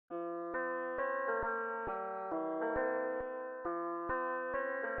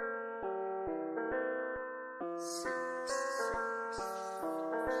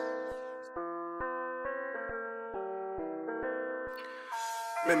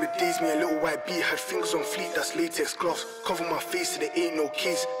Remember days me and little white B had fingers on fleet, that's latex gloves. Cover my face so there ain't no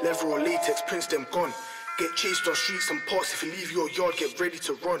case. Leather or latex, prints them gone. Get chased on streets and parts. If you leave your yard, get ready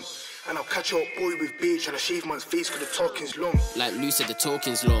to run. And I'll catch up boy with beige and I shave man's face cause the talking's long. Like Lou said, the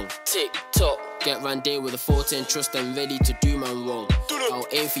talking's long. Tick tock, get round there with a 410 trust and ready to do man wrong. I'll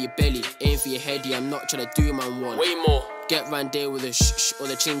aim for your belly, aim for your head, yeah, I'm not trying to do man one. Way more. Get round there with a shh or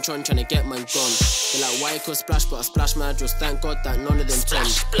the ching chon trying to get man gone. They're like YK splash, but I splash my address. Thank God that none of them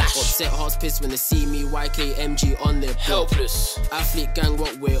splash. Upset hearts pissed when they see me YK MG on their block. Helpless. Athlete gang,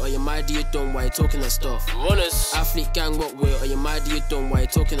 what way? Are you mad? You done? Why you talking that stuff? Runners. Athlete gang, what way? Are you mad? You done? Why you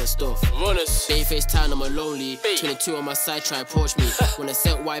talking that stuff? Runners. Bayface town, I'm a lonely. 22 on my side, try approach me. When I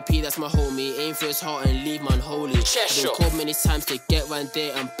set YP, that's my homie. Aim for his heart and leave man holy. I've been called many times to get round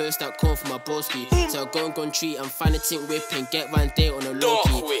there and burst that corn for my broski. So I go and gun treat and find a tint whip and get round there on a low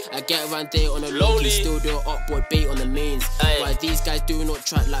key. I get round there on a low key, still do an up boy bait on the mains. Why these guys do not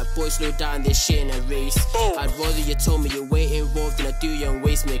track like boys slow down this shit in a race. I'd rather you told me you're way involved than I do you and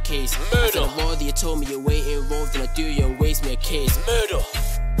waste me a case. I said I'd rather you told me you're way involved than I do you and waste me a case. Murder.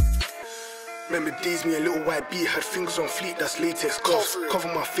 Remember days me and little white B had fingers on fleet, that's latex gloves. Cover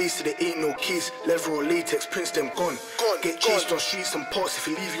my face so there ain't no case. Leather or latex, prints them gone. Get chased on streets and parts. If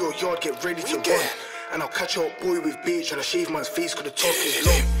you leave your yard, get ready to run. And I'll catch up boy with beige and I shave man's face cause the talk is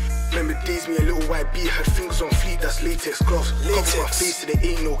long. Remember days me and little white B had fingers on fleet, that's latex gloves. Cover my face so there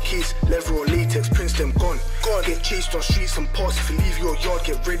ain't no case. Leather or latex, prints them gone. Get chased on streets and parts. If you leave your yard,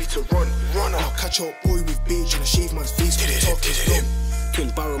 get ready to run. And I'll catch up boy with beige and I shave man's face cause the talk is long. Twin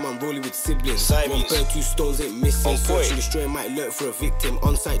barrel man rolling with siblings. One bird, 2 stones ain't missing. Search and destroy might lurk for a victim.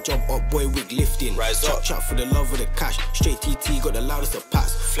 On-site job up boy wig lifting. Chop chop for the love of the cash. Straight TT got the loudest of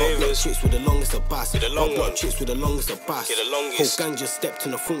pass. Up block chicks with the longest of bass. Up block chicks with the longest of bass. Whole gang just stepped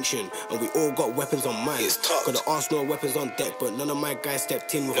in a function and we all got weapons on mine. Got the Arsenal weapons on deck but none of my guys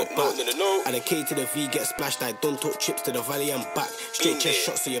stepped in with a bat. And the K to the V get splashed. I don't talk chips to the valley and back. Straight chest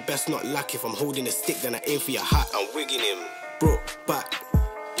shots so you best not lack. If I'm holding a stick then I aim for your hat. I'm wigging him. Bro, back.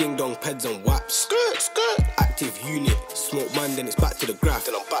 Ding dong, peds and waps. Skirt. Active unit. Smoke man, then it's back to the graph.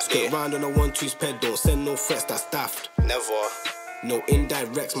 Then I'm back Skirt round on a 1-2's ped. Don't send no threats, that's daft. Never. No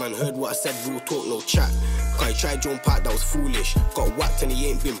indirects, man. Heard what I said, real talk, no chat. Cause he tried jump out, that was foolish. Got whacked and he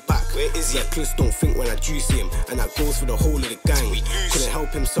ain't been back. Where is he? Reckless don't think when I juice him. And that goes for the whole of the gang. Couldn't help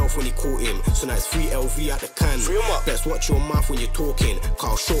himself when he caught him. So now it's 3 LV out the can. Best watch your mouth when you're talking. Cause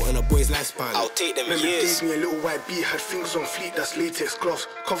I'll shorten a boy's lifespan. I'll take them Remember years. days me and little white B had fingers on fleet, that's latex gloves.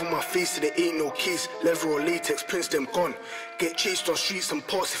 Cover my face so there ain't no case. Leather or latex, prints them gone. Get chased on streets and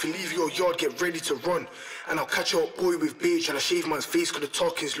parts. If you leave your yard, get ready to run. And I'll catch up boy with beige and I shave man's face cause the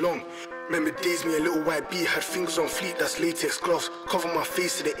talking's long. Remember days me and little white B had fingers on fleet, that's latex gloves. Cover my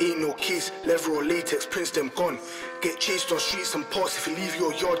face so there ain't no case. Leather or latex, prints them gone. Get chased on streets and parts. If you leave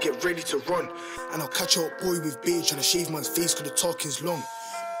your yard, get ready to run. And I'll catch up boy with beige and I shave man's face cause the talking's long.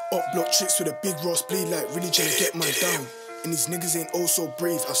 Up block tricks with a big Ross blade like really trying to get man down. And these niggas ain't all so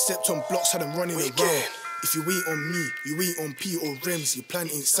brave. I've stepped on blocks, had them running around. If you wait on me, you wait on P or Rems, your plan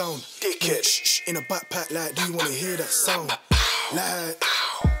ain't sound. Dickhead. In a backpack like, do you wanna hear that sound? Like,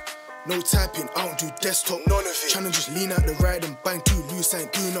 no typing, I don't do desktop. None of it. Tryna just lean out the ride and bang 2 loose, I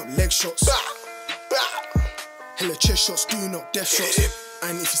ain't doing up leg shots. Hella chest shots, doing up death shots.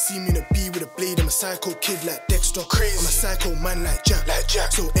 And if you see me in a B with a blade, I'm a psycho kid like Dexter. Crazy. I'm a psycho man like Jack.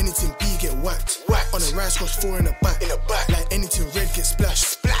 So anything B get whacked. On a ride, scotch 4 in the back. Like anything red get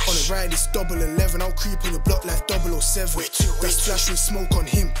splashed. On a ride, it's 11. I'll creep on your block like 007. That's flash with smoke on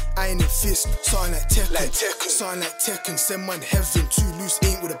him. Iron in fist, something like Tekken. Something like Tekken, send man heaven. 2 loose,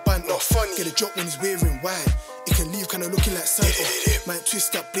 ain't with a band. Not funny. Get a drop when he's wearing white. It can leave kinda looking like Santa. Might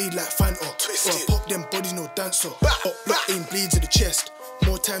twist that blade like Fanta. Or I pop them bodies, no dancer. Up block aim blades to the chest.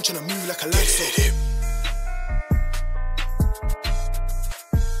 More time tryna move like a lancer.